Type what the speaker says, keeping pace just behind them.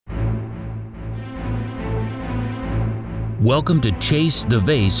Welcome to Chase the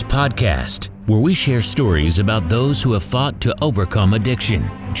Vase podcast, where we share stories about those who have fought to overcome addiction.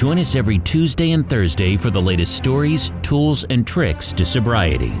 Join us every Tuesday and Thursday for the latest stories, tools, and tricks to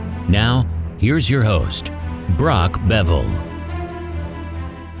sobriety. Now, here's your host, Brock Bevel.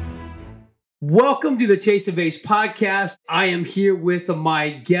 Welcome to the Chase the Vase podcast. I am here with my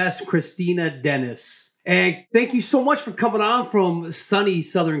guest, Kristina Dennis. And thank you so much for coming on from sunny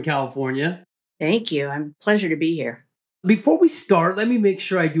Southern California. Thank you. I'm pleasure to be here. Before we start, let me make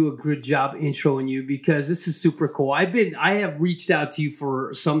sure I do a good job introing you because this is super cool. I have reached out to you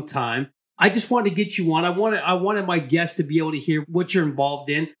for some time. I just wanted to get you on. I wanted my guests to be able to hear what you're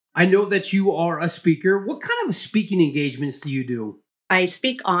involved in. I know that you are a speaker. What kind of speaking engagements do you do? I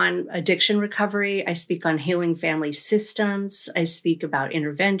speak on addiction recovery. I speak on healing family systems. I speak about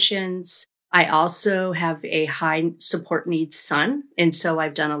interventions. I also have a high support needs son. And so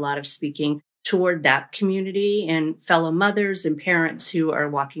I've done a lot of speaking toward that community and fellow mothers and parents who are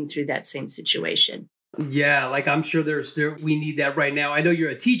walking through that same situation. Yeah, like I'm sure we need that right now. I know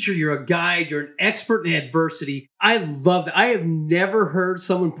you're a teacher, you're a guide, you're an expert in adversity. I love that. I have never heard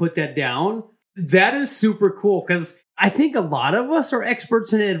someone put that down. That is super cool because I think a lot of us are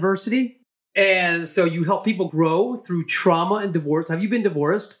experts in adversity. And so you help people grow through trauma and divorce. Have you been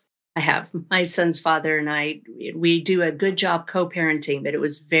divorced? I have. My son's father and I, we do a good job co-parenting, but it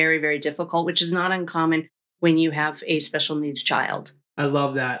was very, very difficult, which is not uncommon when you have a special needs child. I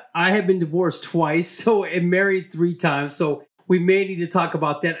love that. I have been divorced twice, and married 3 times. So we may need to talk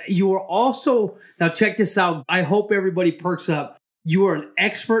about that. You are also, now check this out. I hope everybody perks up. You are an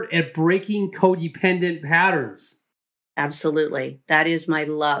expert at breaking codependent patterns. Absolutely. That is my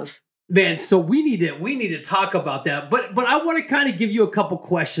love. Man, so we need to talk about that. But I want to kind of give you a couple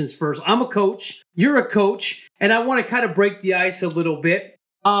questions first. I'm a coach. You're a coach. And I want to kind of break the ice a little bit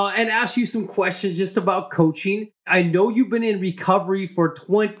and ask you some questions just about coaching. I know you've been in recovery for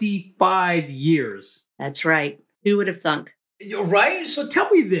 25 years. That's right. Who would have thunk? Right? So tell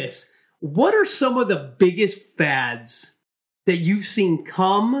me this. What are some of the biggest fads that you've seen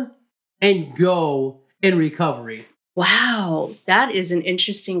come and go in recovery? Wow, that is an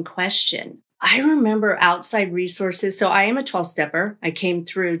interesting question. I remember outside resources. So I am a 12-stepper. I came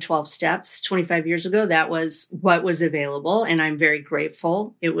through 12 steps 25 years ago. That was what was available. And I'm very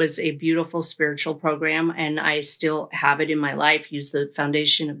grateful. It was a beautiful spiritual program. And I still have it in my life, use the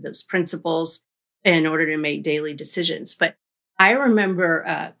foundation of those principles in order to make daily decisions. But I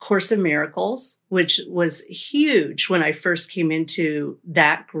remember Course of Miracles, which was huge when I first came into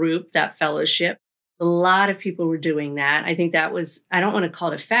that group, that fellowship. A lot of people were doing that. I think that was, I don't want to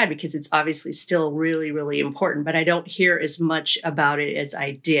call it a fad because it's obviously still really, really important, but I don't hear as much about it as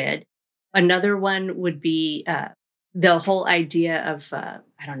I did. Another one would be the whole idea of,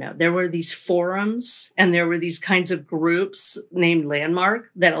 there were these forums and there were these kinds of groups named Landmark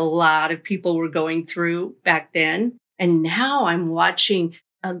that a lot of people were going through back then. And now I'm watching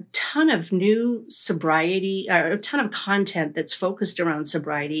a ton of new sobriety, or a ton of content that's focused around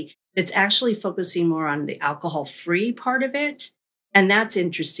sobriety. It's actually focusing more on the alcohol-free part of it. And that's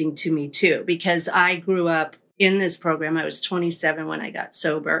interesting to me too, because I grew up in this program. I was 27 when I got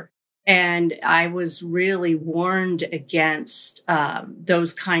sober. And I was really warned against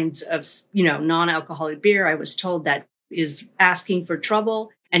those kinds of, non-alcoholic beer. I was told that is asking for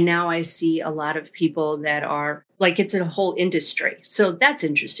trouble. And now I see a lot of people that are like, it's a whole industry. So that's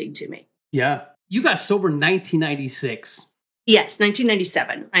interesting to me. Yeah. You got sober in 1996. Yes,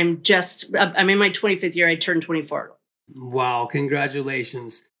 1997. I'm in my 25th year. I turned 24. Wow,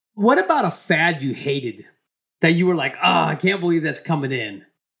 congratulations. What about a fad you hated that you were like, I can't believe that's coming in?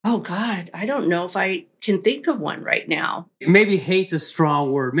 Oh, God, I don't know if I can think of one right now. Maybe hate's a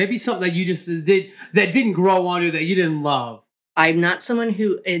strong word. Maybe something that you just did that didn't grow on you that you didn't love. I'm not someone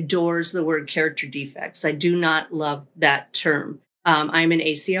who adores the word character defects. I do not love that term. I'm an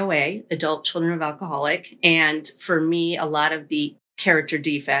ACOA, Adult Children of Alcoholic. And for me, a lot of the character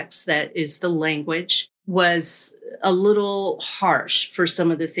defects, that is the language, was a little harsh for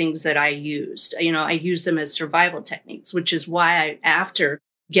some of the things that I used. I used them as survival techniques, which is why after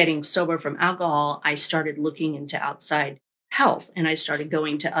getting sober from alcohol, I started looking into outside help. And I started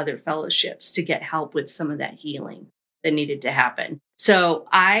going to other fellowships to get help with some of that healing that needed to happen. So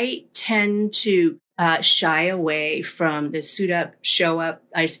I tend to shy away from the suit up, show up,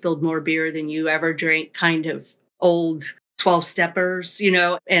 I spilled more beer than you ever drank kind of old 12-steppers,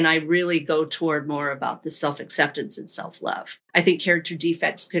 and I really go toward more about the self-acceptance and self-love. I think character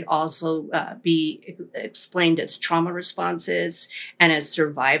defects could also be explained as trauma responses and as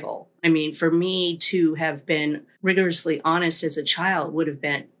survival. I mean, for me to have been rigorously honest as a child would have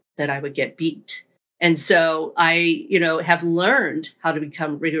been that I would get beat. And so I, have learned how to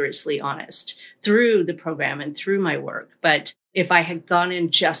become rigorously honest through the program and through my work. But if I had gone in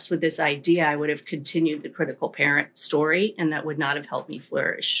just with this idea, I would have continued the critical parent story, and that would not have helped me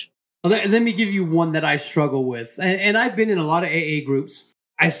flourish. Well, let me give you one that I struggle with. And I've been in a lot of AA groups.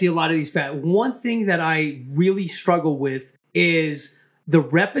 I see a lot of these one thing that I really struggle with is the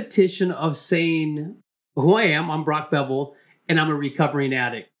repetition of saying who I am. I'm Brock Bevel, and I'm a recovering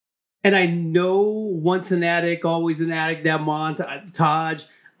addict. And I know once an addict, always an addict, that montage.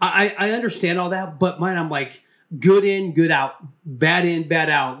 I understand all that, but mine, I'm like, good in, good out, bad in, bad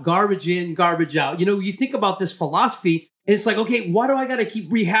out, garbage in, garbage out. You think about this philosophy, and it's like, okay, why do I got to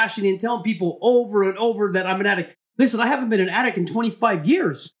keep rehashing and telling people over and over that I'm an addict? Listen, I haven't been an addict in 25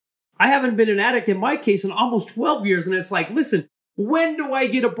 years. I haven't been an addict in my case in almost 12 years. And it's like, listen, when do I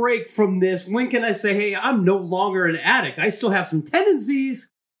get a break from this? When can I say, hey, I'm no longer an addict? I still have some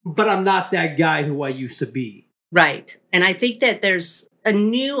tendencies, but I'm not that guy who I used to be. Right. And I think that there's a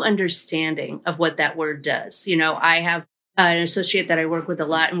new understanding of what that word does. I have an associate that I work with a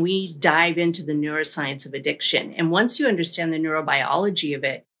lot, and we dive into the neuroscience of addiction. And once you understand the neurobiology of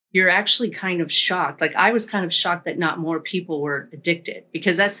it, you're actually kind of shocked. Like, I was kind of shocked that not more people were addicted,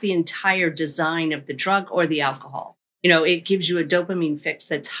 because that's the entire design of the drug or the alcohol. It gives you a dopamine fix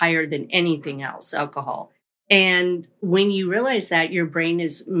that's higher than anything else, alcohol. And when you realize that your brain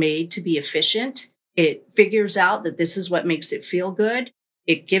is made to be efficient, it figures out that this is what makes it feel good.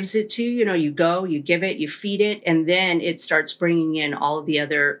 It gives it to you, you go, you give it, you feed it, and then it starts bringing in all of the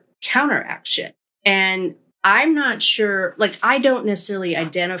other counteraction. And I'm not sure, I don't necessarily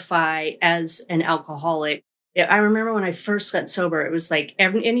identify as an alcoholic. I remember when I first got sober, it was like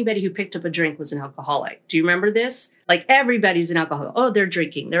anybody who picked up a drink was an alcoholic. Do you remember this? Like, everybody's an alcoholic. Oh, they're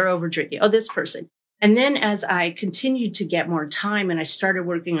drinking. They're over drinking. Oh, this person. And then as I continued to get more time and I started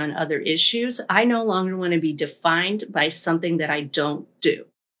working on other issues, I no longer want to be defined by something that I don't do.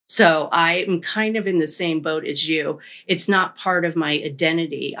 So I am kind of in the same boat as you. It's not part of my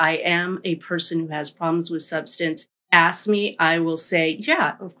identity. I am a person who has problems with substance. Ask me, I will say,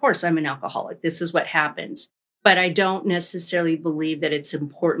 yeah, of course, I'm an alcoholic. This is what happens. But I don't necessarily believe that it's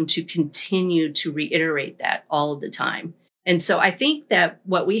important to continue to reiterate that all the time. And so I think that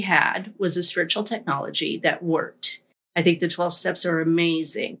what we had was a spiritual technology that worked. I think the 12 steps are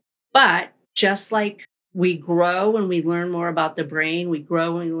amazing. But just like we grow when we learn more about the brain, we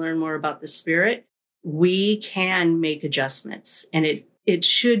grow when we learn more about the spirit, we can make adjustments. And it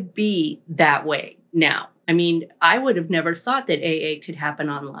should be that way now. I mean, I would have never thought that AA could happen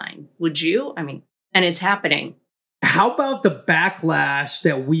online. Would you? And it's happening. How about the backlash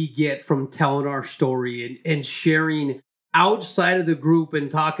that we get from telling our story and sharing outside of the group and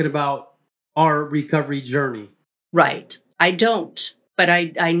talking about our recovery journey? Right. I don't, but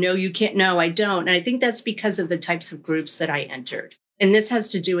I know you can't. No, I don't. And I think that's because of the types of groups that I entered. And this has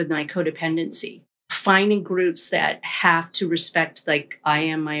to do with my codependency, finding groups that have to respect, like, I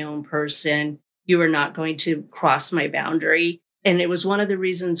am my own person. You are not going to cross my boundary. And it was one of the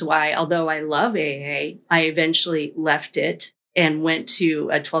reasons why, although I love AA, I eventually left it and went to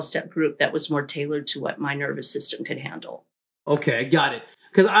a 12-step group that was more tailored to what my nervous system could handle. Okay, I got it.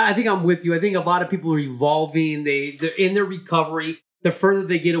 Because I think I'm with you. I think a lot of people are evolving. They're in their recovery. The further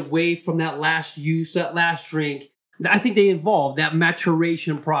they get away from that last use, that last drink, I think they evolve. That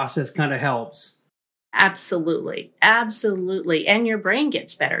maturation process kind of helps. Absolutely. Absolutely. And your brain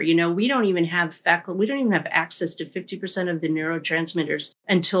gets better. We don't even have access to 50% of the neurotransmitters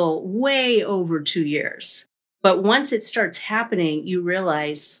until way over 2 years. But once it starts happening, you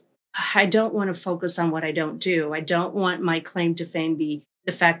realize, I don't want to focus on what I don't do. I don't want my claim to fame be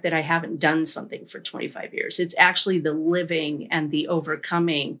the fact that I haven't done something for 25 years. It's actually the living and the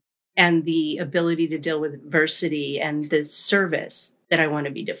overcoming and the ability to deal with adversity and the service that I want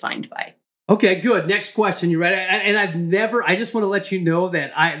to be defined by. Okay, good. Next question. You ready? And I just want to let you know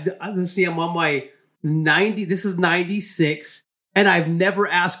that I'm on my 90, this is 96. And I've never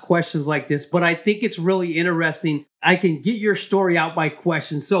asked questions like this, but I think it's really interesting. I can get your story out by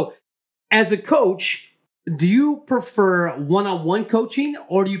questions. So as a coach, do you prefer one-on-one coaching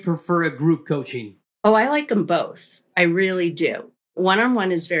or do you prefer a group coaching? Oh, I like them both. I really do.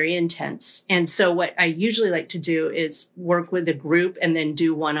 One-on-one is very intense. And so what I usually like to do is work with a group and then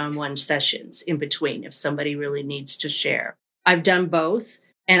do one-on-one sessions in between if somebody really needs to share. I've done both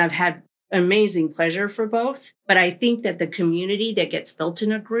and I've had amazing pleasure for both. But I think that the community that gets built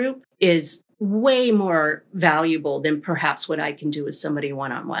in a group is way more valuable than perhaps what I can do with somebody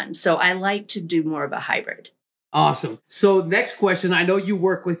one-on-one. So I like to do more of a hybrid. Awesome. So next question. I know you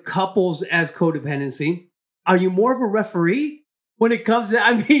work with couples as codependency. Are you more of a referee when it comes to,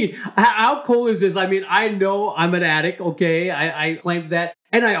 I mean, how cool is this? I mean, I know I'm an addict, okay? I claim that.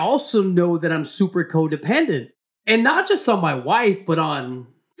 And I also know that I'm super codependent. And not just on my wife, but on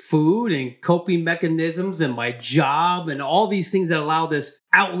food and coping mechanisms and my job and all these things that allow this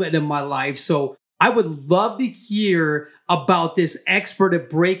outlet in my life. So I would love to hear about this expert at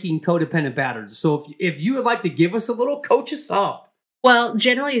breaking codependent patterns. So if you would like to give us a little, coach us up. Well,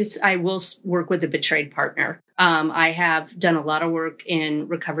 generally, I will work with a betrayed partner. I have done a lot of work in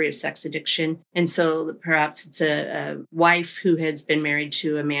recovery of sex addiction. And so perhaps it's a wife who has been married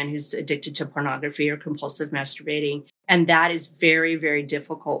to a man who's addicted to pornography or compulsive masturbating. And that is very, very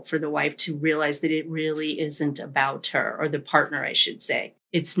difficult for the wife to realize that it really isn't about her, or the partner, I should say.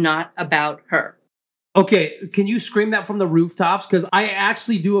 It's not about her. Okay, can you scream that from the rooftops? Because I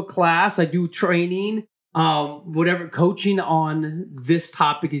actually do a class, I do training, whatever, coaching on this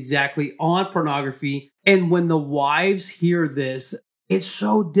topic exactly, on pornography. And when the wives hear this, it's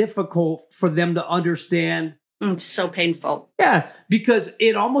so difficult for them to understand. It's so painful. Yeah, because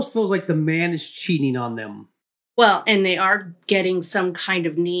it almost feels like the man is cheating on them. Well, and they are getting some kind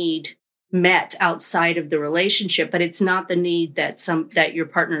of need met outside of the relationship, but it's not the need that your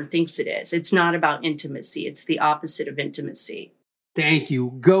partner thinks it is. It's not about intimacy. It's the opposite of intimacy. Thank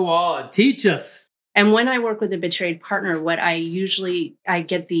you. Go on. Teach us. And when I work with a betrayed partner, what I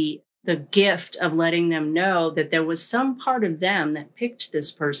get the gift of letting them know that there was some part of them that picked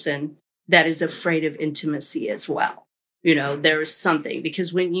this person that is afraid of intimacy as well. You know, there is something,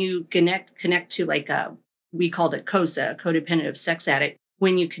 because when you connect to we called it COSA, codependent sex addict,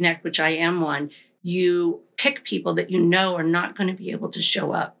 when you connect, which I am one, you pick people that you know are not going to be able to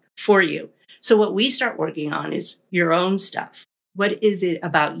show up for you. So what we start working on is your own stuff. What is it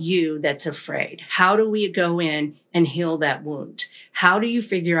about you that's afraid? How do we go in and heal that wound? How do you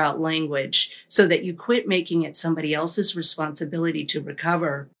figure out language so that you quit making it somebody else's responsibility to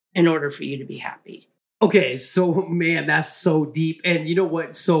recover in order for you to be happy? Okay, so man, that's so deep. And you know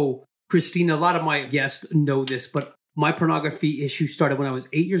what? So Kristina, a lot of my guests know this, but my pornography issue started when I was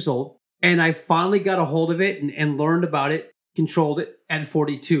 8 years old. And I finally got a hold of it and learned about it, controlled it at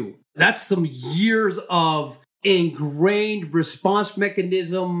 42. That's some years of ingrained response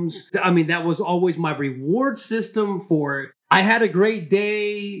mechanisms. I mean, that was always my reward system for, I had a great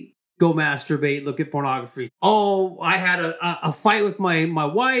day, go masturbate, look at pornography. Oh, I had a fight with my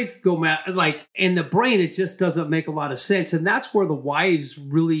wife, like in the brain, it just doesn't make a lot of sense. And that's where the wives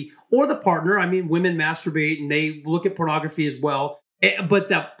really, or the partner, I mean, women masturbate and they look at pornography as well. But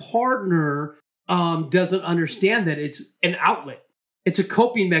that partner doesn't understand that it's an outlet. It's a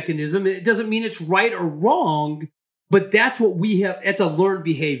coping mechanism. It doesn't mean it's right or wrong, but that's what we have. It's a learned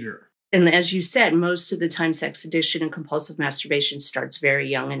behavior. And as you said, most of the time, sex addiction and compulsive masturbation starts very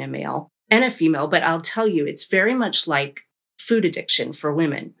young in a male and a female. But I'll tell you, it's very much like food addiction for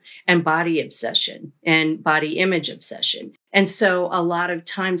women, and body obsession and body image obsession. And so a lot of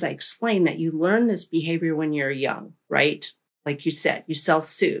times I explain that you learn this behavior when you're young, right? Like you said, you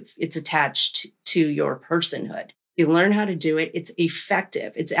self-soothe. It's attached to your personhood. You learn how to do it. It's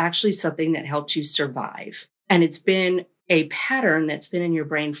effective. It's actually something that helped you survive. And it's been a pattern that's been in your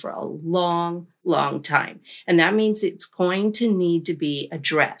brain for a long, long time. And that means it's going to need to be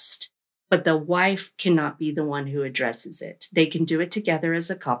addressed. But the wife cannot be the one who addresses it. They can do it together as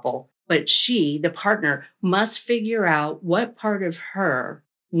a couple. But she, the partner, must figure out what part of her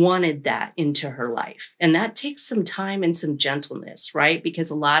wanted that into her life. And that takes some time and some gentleness, right? Because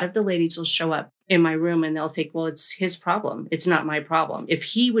a lot of the ladies will show up in my room and they'll think, well, it's his problem. It's not my problem. If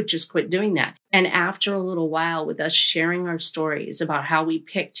he would just quit doing that. And after a little while with us sharing our stories about how we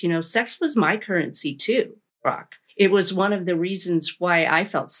picked, sex was my currency too, Brock. It was one of the reasons why I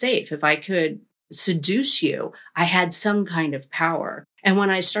felt safe. If I could seduce you, I had some kind of power. And when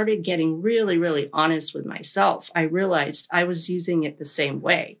I started getting really, really honest with myself, I realized I was using it the same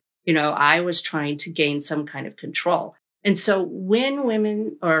way. I was trying to gain some kind of control. And so when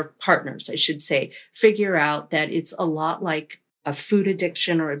women, or partners, I should say, figure out that it's a lot like a food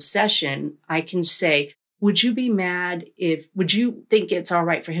addiction or obsession, I can say, would you think it's all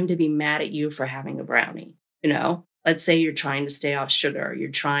right for him to be mad at you for having a brownie? Let's say you're trying to stay off sugar. You're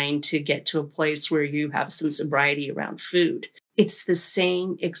trying to get to a place where you have some sobriety around food. It's the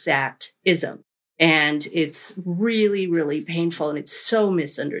same exact ism. And it's really, really painful. And it's so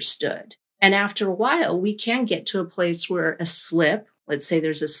misunderstood. And after a while, we can get to a place where let's say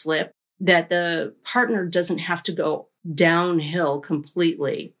there's a slip, that the partner doesn't have to go downhill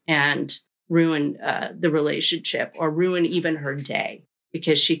completely and ruin the relationship or ruin even her day,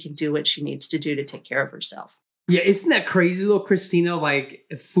 because she can do what she needs to do to take care of herself. Yeah, isn't that crazy though, Christina? Like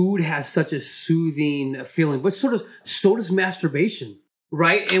food has such a soothing feeling, but so does masturbation,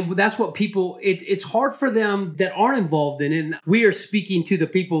 right? And that's what people. It's hard for them that aren't involved in it. And we are speaking to the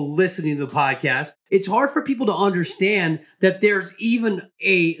people listening to the podcast. It's hard for people to understand that there's even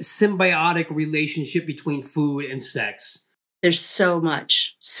a symbiotic relationship between food and sex. There's so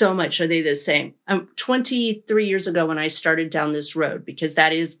much. Are they the same? 23 years ago when I started down this road, because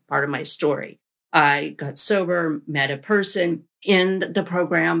that is part of my story. I got sober, met a person in the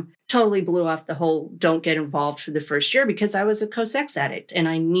program, totally blew off the whole don't get involved for the first year because I was a co-sex addict and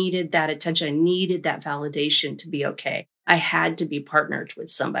I needed that attention. I needed that validation to be okay. I had to be partnered with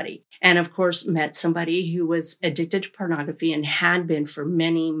somebody. And of course, met somebody who was addicted to pornography and had been for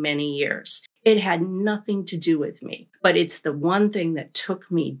many, many years. It had nothing to do with me, but it's the one thing that took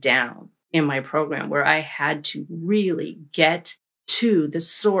me down in my program where I had to really get to the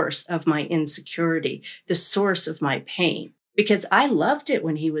source of my insecurity, the source of my pain, because I loved it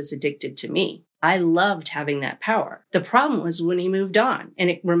when he was addicted to me. I loved having that power. The problem was when he moved on, and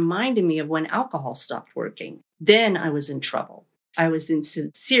it reminded me of when alcohol stopped working. Then I was in trouble. I was in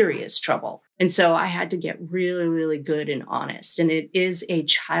some serious trouble. And so I had to get really, really good and honest. And it is a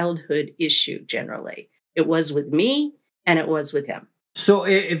childhood issue generally. It was with me and it was with him. So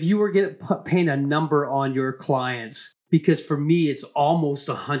if you were going to paint a number on your clients, because for me, it's almost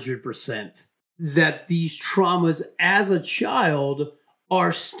 100% that these traumas as a child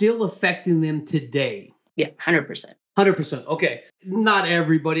are still affecting them today. Yeah, 100%. 100%. Okay. Not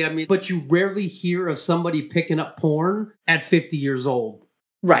everybody. I mean, but you rarely hear of somebody picking up porn at 50 years old.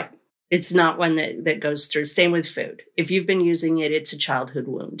 Right. It's not one that goes through. Same with food. If you've been using it, it's a childhood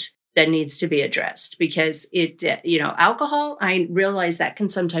wound that needs to be addressed because alcohol, I realize that can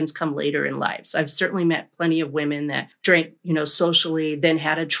sometimes come later in lives. I've certainly met plenty of women that drank, socially, then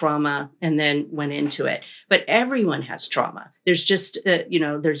had a trauma and then went into it. But everyone has trauma. There's just,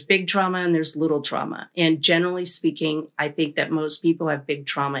 there's big trauma and there's little trauma. And generally speaking, I think that most people have big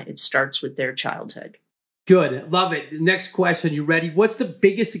trauma. It starts with their childhood. Good. Love it. Next question. You ready? What's the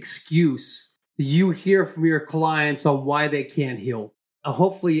biggest excuse you hear from your clients on why they can't heal?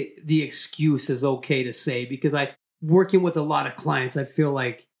 Hopefully the excuse is okay to say, because working with a lot of clients, I feel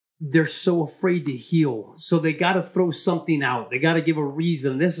like they're so afraid to heal. So they got to throw something out. They got to give a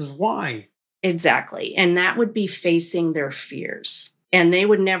reason. This is why. Exactly. And that would be facing their fears. And they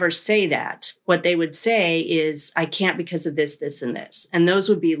would never say that. What they would say is, I can't because of this, this, and this. And those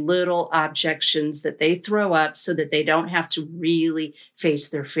would be little objections that they throw up so that they don't have to really face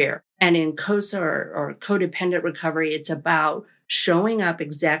their fear. And in COSA or codependent recovery, it's about showing up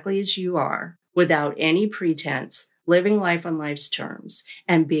exactly as you are without any pretense, living life on life's terms,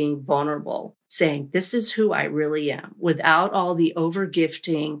 and being vulnerable, saying, this is who I really am, without all the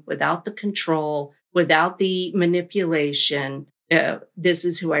over-gifting, without the control, without the manipulation. This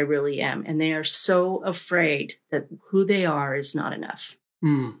is who I really am. And they are so afraid that who they are is not enough.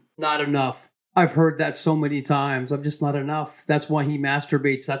 Not enough. I've heard that so many times. I'm just not enough. That's why he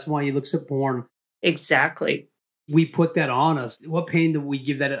masturbates. That's why he looks at porn. Exactly. We put that on us. What pain do we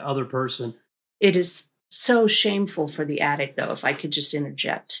give that other person? It is so shameful for the addict, though, if I could just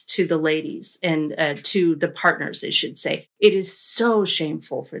interject, to the ladies and to the partners, I should say. It is so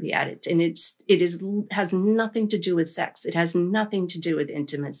shameful for the addict. And it has nothing to do with sex. It has nothing to do with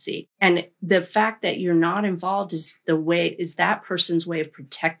intimacy. And the fact that you're not involved is that person's way of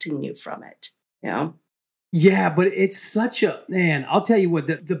protecting you from it. Yeah, but it's such man, I'll tell you what,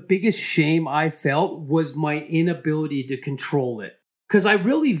 the biggest shame I felt was my inability to control it. Because I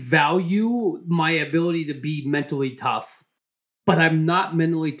really value my ability to be mentally tough, but I'm not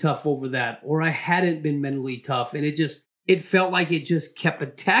mentally tough over that, or I hadn't been mentally tough. And it felt like it just kept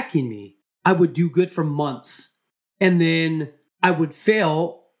attacking me. I would do good for months, and then I would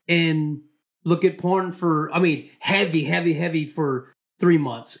fail and look at porn for, heavy for 3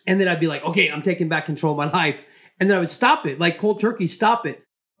 months. And then I'd be like, okay, I'm taking back control of my life. And then I would stop it, like cold turkey, stop it.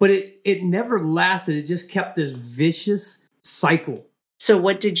 But it never lasted. It just kept this vicious cycle. So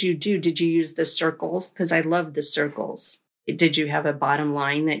what did you do? Did you use the circles? Because I love the circles. Did you have a bottom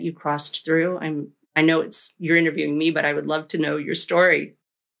line that you crossed through? I know you're interviewing me, but I would love to know your story.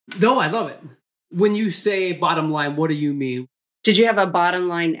 No, I love it. When you say bottom line, what do you mean? Did you have a bottom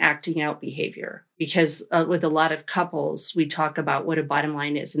line acting out behavior? Because with a lot of couples, we talk about what a bottom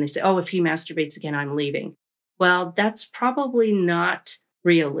line is. And they say, oh, if he masturbates again, I'm leaving. Well, that's probably not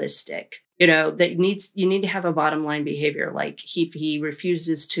realistic. That you need to have a bottom line behavior, like he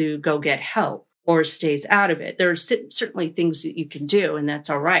refuses to go get help or stays out of it. There are certainly things that you can do, and that's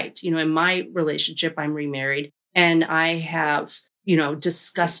all right. In my relationship, I'm remarried, and I have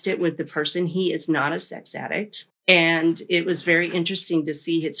discussed it with the person. He is not a sex addict. And it was very interesting to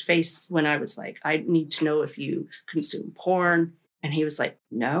see his face when I was like, I need to know if you consume porn. And he was like,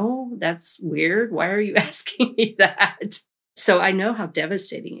 no, that's weird. Why are you asking me that? So I know how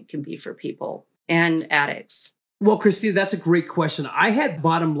devastating it can be for people and addicts. Well, Kristina, that's a great question. I had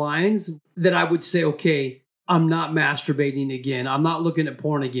bottom lines that I would say, okay, I'm not masturbating again. I'm not looking at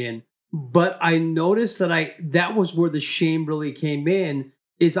porn again. But I noticed that was where the shame really came in,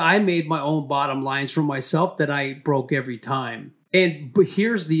 is I made my own bottom lines for myself that I broke every time. But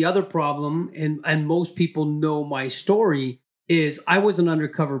here's the other problem, and most people know my story, is I was an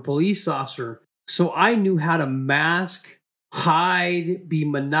undercover police officer. So I knew how to mask, hide, be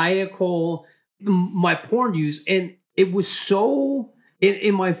maniacal, my porn use. And it was so,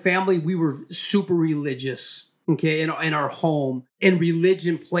 in my family, we were super religious. Okay, in our home, and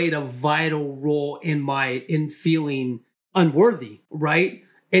religion played a vital role in feeling unworthy, right?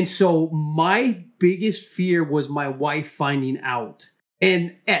 And so my biggest fear was my wife finding out.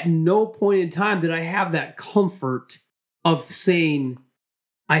 And at no point in time did I have that comfort of saying,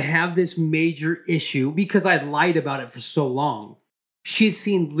 I have this major issue, because I'd lied about it for so long. She had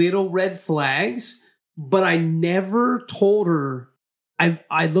seen little red flags, but I never told her,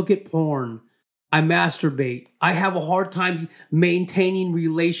 I look at porn, I masturbate. I have a hard time maintaining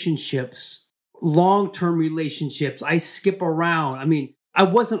relationships, long-term relationships. I skip around. I mean, I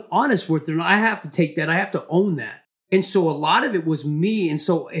wasn't honest with her. And I have to take that. I have to own that. And so a lot of it was me. And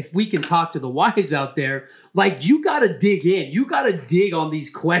so if we can talk to the wives out there, like, you got to dig in. You got to dig on these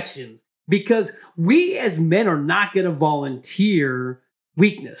questions, because we as men are not going to volunteer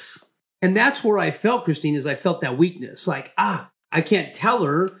weakness. And that's where I felt, Kristina, is I felt that weakness. Like, I can't tell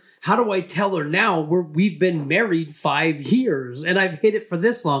her. How do I tell her now? We've been married 5 years and I've hid it for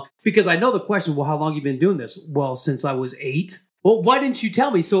this long? Because I know the question, well, how long have you been doing this? Well, since I was 8. Well, why didn't you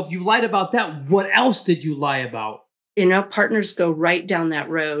tell me? So if you lied about that, what else did you lie about? Partners go right down that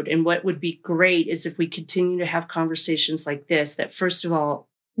road. And what would be great is if we continue to have conversations like this, that first of all,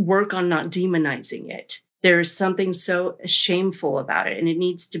 work on not demonizing it. There is something so shameful about it, and it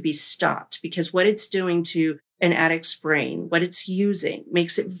needs to be stopped, because what it's doing to an addict's brain, what it's using,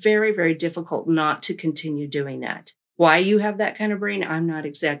 makes it very, very difficult not to continue doing that. Why you have that kind of brain, I'm not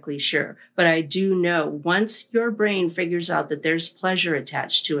exactly sure. But I do know once your brain figures out that there's pleasure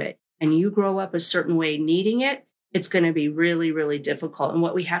attached to it, and you grow up a certain way needing it, it's going to be really, really difficult. And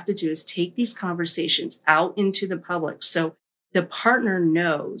what we have to do is take these conversations out into the public so the partner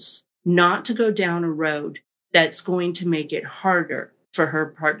knows not to go down a road that's going to make it harder for her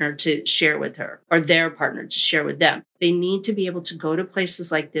partner to share with her, or their partner to share with them. They need to be able to go to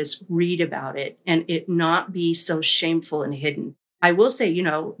places like this, read about it, and it not be so shameful and hidden. I will say,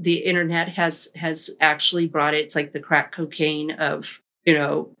 the internet has actually brought it. It's like the crack cocaine of,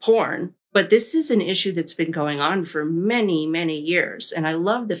 porn. But this is an issue that's been going on for many, many years. And I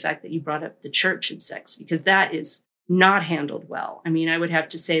love the fact that you brought up the church and sex, because that is not handled well. I mean, I would have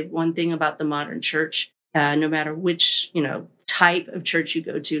to say one thing about the modern church, no matter which, type of church you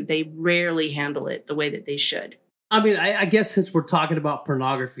go to, they rarely handle it the way that they should. I mean, I guess since we're talking about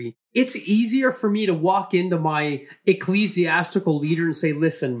pornography, it's easier for me to walk into my ecclesiastical leader and say,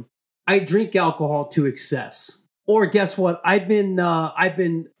 listen, I drink alcohol to excess. Or guess what? I've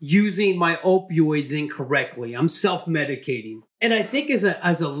been using my opioids incorrectly. I'm self-medicating. And I think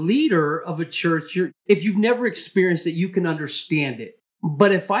as a leader of a church, if you've never experienced it, you can understand it.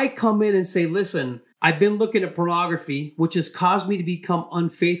 But if I come in and say, listen, I've been looking at pornography, which has caused me to become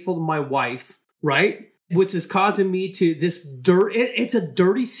unfaithful to my wife, right? Which is causing me to this dirt. It's a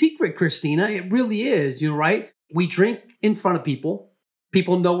dirty secret, Kristina. It really is, right? We drink in front of people.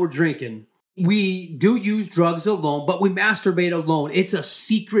 People know we're drinking. We do use drugs alone, but we masturbate alone. It's a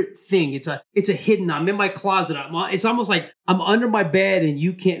secret thing. It's a hidden. I'm in my closet. It's almost like I'm under my bed and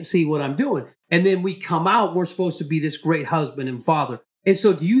you can't see what I'm doing. And then we come out, we're supposed to be this great husband and father. And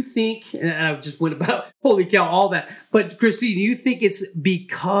so do you think, and I just went about, holy cow, all that. But Kristina, do you think it's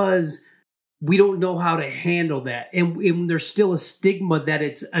because we don't know how to handle that? And there's still a stigma that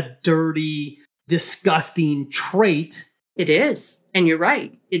it's a dirty, disgusting trait. It is. And you're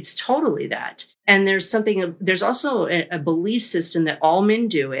right. It's totally that. And there's also a belief system that all men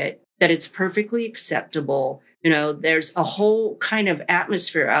do it, that it's perfectly acceptable. There's a whole kind of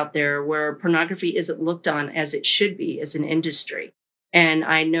atmosphere out there where pornography isn't looked on as it should be as an industry. And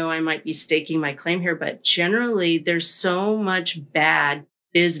I know I might be staking my claim here, but generally there's so much bad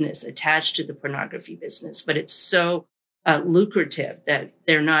business attached to the pornography business, but it's so lucrative that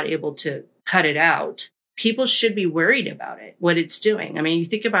they're not able to cut it out. People should be worried about it, what it's doing. I mean, you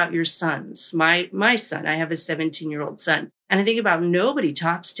think about your sons. My son, I have a 17-year-old son, And I think about nobody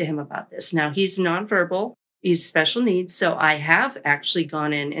talks to him about this. Now, he's nonverbal, he's special needs. So I have actually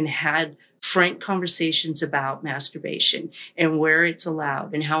gone in and had frank conversations about masturbation and where it's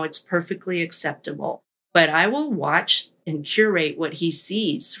allowed and how it's perfectly acceptable. But I will watch and curate what he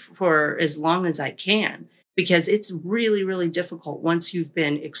sees for as long as I can, because it's really, really difficult once you've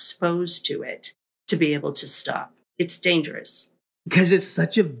been exposed to it to be able to stop. It's dangerous. Because it's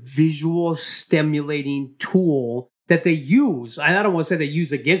such a visual stimulating tool that they use. I don't want to say they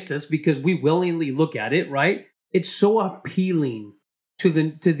use against us because we willingly look at it, right? It's so appealing to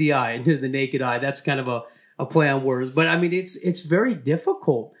the eye, to the naked eye. That's kind of a play on words. But I mean, it's very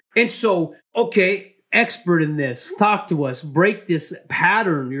difficult. And so, okay, expert in this, talk to us, break this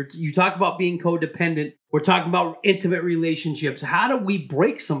pattern. You talk about being codependent. We're talking about intimate relationships. How do we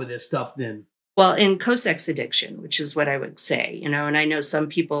break some of this stuff then? Well, in co-sex addiction, which is what I would say, and I know some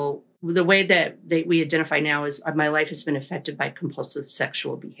people, the way that we identify now is my life has been affected by compulsive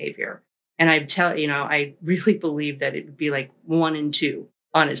sexual behavior. And I really believe that it would be like 1 in 2.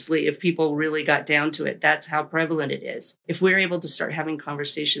 Honestly, if people really got down to it, that's how prevalent it is. If we're able to start having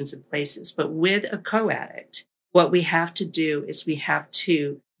conversations in places, but with a co-addict, what we have to do is we have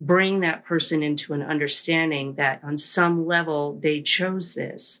to bring that person into an understanding that on some level they chose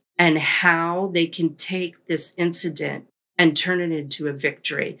this and how they can take this incident and turn it into a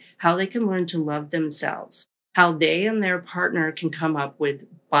victory, how they can learn to love themselves, how they and their partner can come up with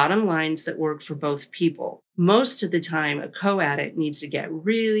bottom lines that work for both people. Most of the time, a co-addict needs to get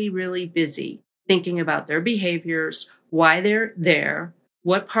really, really busy thinking about their behaviors, why they're there,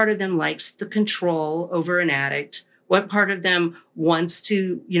 what part of them likes the control over an addict, what part of them wants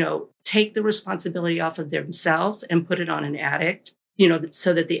to, take the responsibility off of themselves and put it on an addict,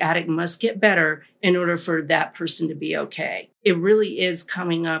 so that the addict must get better in order for that person to be okay. It really is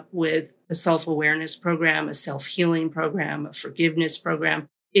coming up with a self-awareness program, a self-healing program, a forgiveness program.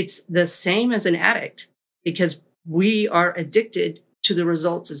 It's the same as an addict because we are addicted to the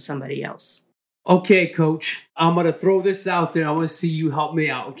results of somebody else. Okay, Coach, I'm going to throw this out there. I want to see you help me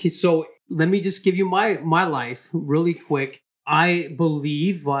out. Okay, so let me just give you my life really quick. I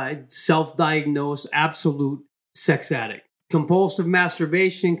believe I self-diagnosed absolute sex addict. Compulsive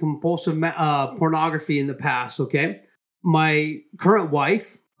masturbation, compulsive pornography in the past, okay? My current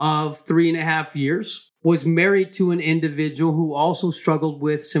wife of 3.5 years was married to an individual who also struggled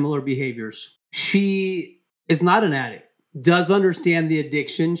with similar behaviors. She is not an addict, does understand the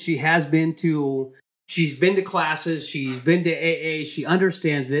addiction. She's been to classes, she's been to AA, she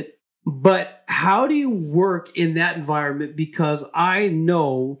understands it. But how do you work in that environment? Because I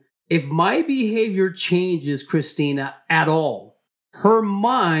know if my behavior changes, Kristina, at all, her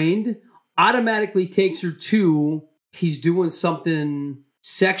mind automatically takes her to, he's doing something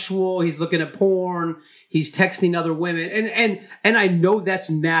sexual, he's looking at porn, he's texting other women. And I know that's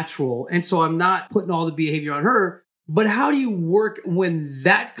natural. And so I'm not putting all the behavior on her. But how do you work when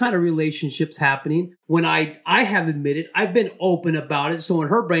that kind of relationship's happening? When I have admitted, I've been open about it. So in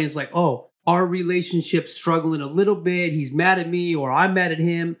her brain, it's like, oh, our relationship's struggling a little bit. He's mad at me or I'm mad at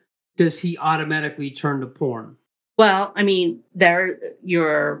him. Does he automatically turn to porn? Well, I mean,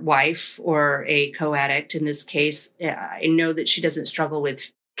 your wife or a co-addict in this case, I know that she doesn't struggle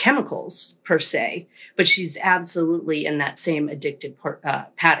with chemicals per se, but she's absolutely in that same addictive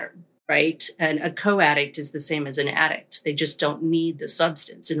pattern, right? And a co-addict is the same as an addict. They just don't need the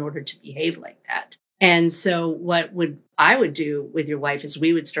substance in order to behave like that. And so what I would do with your wife is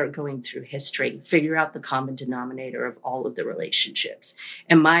we would start going through history, figure out the common denominator of all of the relationships.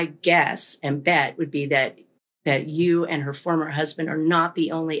 And my guess and bet would be that you and her former husband are not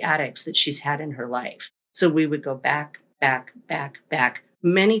the only addicts that she's had in her life. So we would go back.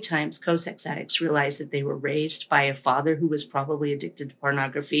 Many times co-sex addicts realize that they were raised by a father who was probably addicted to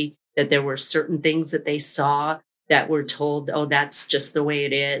pornography, that there were certain things that they saw that were told, oh, that's just the way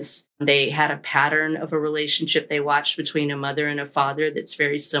it is. They had a pattern of a relationship they watched between a mother and a father that's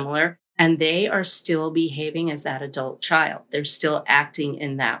very similar. And they are still behaving as that adult child. They're still acting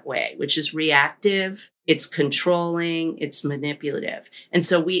in that way, which is reactive, it's controlling, it's manipulative. And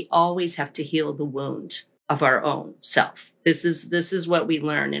so we always have to heal the wound of our own self. This is what we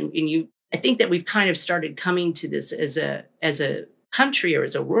learn. And I think that we've kind of started coming to this as a country or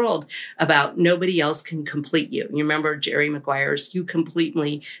as a world about nobody else can complete you. And you remember Jerry Maguire's "You Complete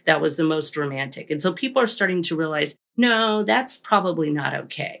Me," that was the most romantic. And so people are starting to realize, no, that's probably not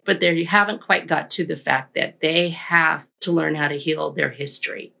okay. But they haven't quite got to the fact that they have to learn how to heal their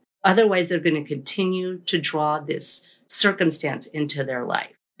history. Otherwise, they're going to continue to draw this circumstance into their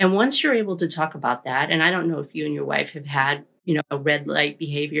life. And once you're able to talk about that, and I don't know if you and your wife have had, red light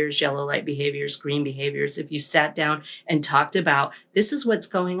behaviors, yellow light behaviors, green behaviors. If you sat down and talked about, this is what's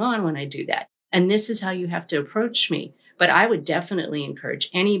going on when I do that, and this is how you have to approach me. But I would definitely encourage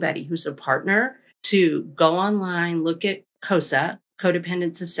anybody who's a partner to go online, look at COSA,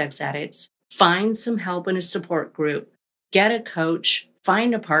 Codependence of Sex Addicts, find some help in a support group, get a coach,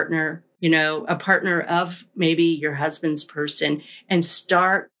 find a partner, a partner of maybe your husband's person, and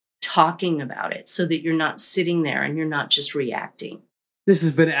start talking about it so that you're not sitting there and you're not just reacting. This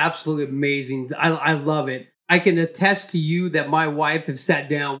has been absolutely amazing. I love it. I can attest to you that my wife has sat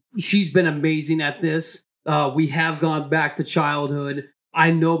down. She's been amazing at this. We have gone back to childhood.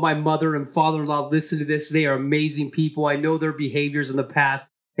 I know my mother and father-in-law listen to this. They are amazing people. I know their behaviors in the past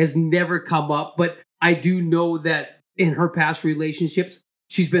has never come up, but I do know that in her past relationships,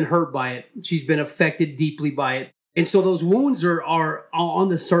 she's been hurt by it. She's been affected deeply by it. And so those wounds are on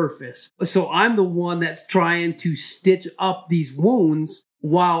the surface. So I'm the one that's trying to stitch up these wounds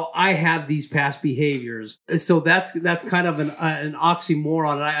while I have these past behaviors. So that's kind of an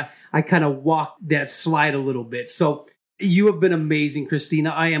oxymoron. I kind of walk that slide a little bit. So you have been amazing,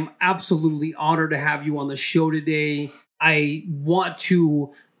 Kristina. I am absolutely honored to have you on the show today. I want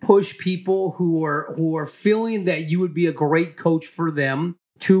to push people who are feeling that you would be a great coach for them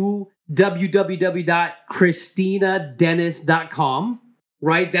to www.KristinaDennis.com,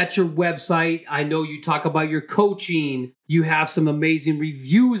 right? That's your website. I know you talk about your coaching. You have some amazing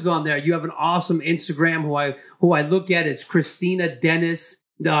reviews on there. You have an awesome Instagram who I look at. It's Kristina Dennis.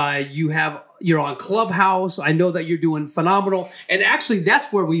 You're on Clubhouse. I know that you're doing phenomenal. And actually,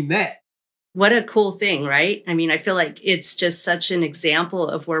 that's where we met. What a cool thing, right? I mean, I feel like it's just such an example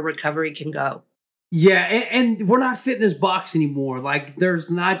of where recovery can go. Yeah, and we're not fit in this box anymore. Like, there's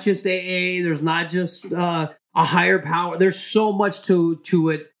not just AA, there's not just a higher power. There's so much to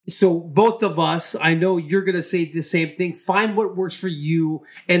it. So both of us, I know you're going to say the same thing. Find what works for you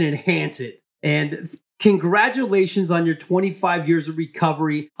and enhance it. And congratulations on your 25 years of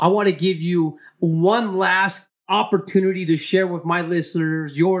recovery. I want to give you one last opportunity to share with my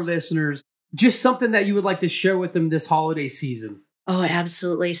listeners, your listeners, just something that you would like to share with them this holiday season. Oh,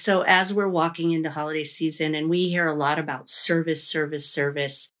 absolutely. So as we're walking into holiday season and we hear a lot about service,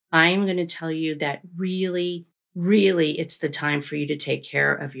 I'm going to tell you that really it's the time for you to take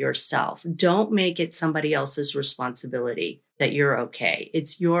care of yourself. Don't make it somebody else's responsibility that you're okay.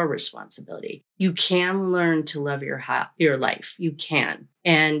 It's your responsibility. You can learn to love your life. You can.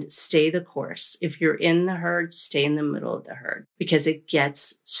 And stay the course. If you're in the herd, stay in the middle of the herd because it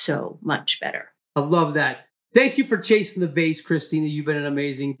gets so much better. I love that. Thank you for chasing the vase, Kristina. You've been an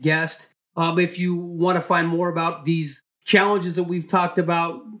amazing guest. If you want to find more about these challenges that we've talked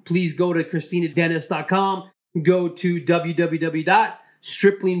about, please go to KristinaDennis.com. Go to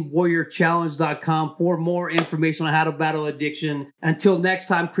www.striplingwarriorchallenge.com for more information on how to battle addiction. Until next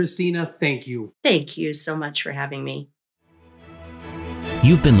time, Kristina, thank you. Thank you so much for having me.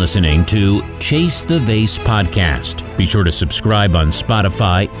 You've been listening to Chase the Vase podcast. Be sure to subscribe on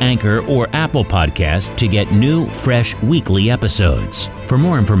Spotify, Anchor, or Apple Podcasts to get new, fresh, weekly episodes. For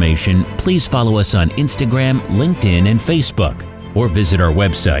more information, please follow us on Instagram, LinkedIn, and Facebook, or visit our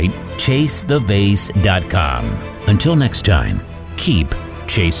website, ChaseTheVase.com. Until next time, keep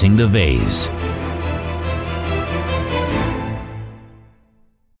chasing the vase.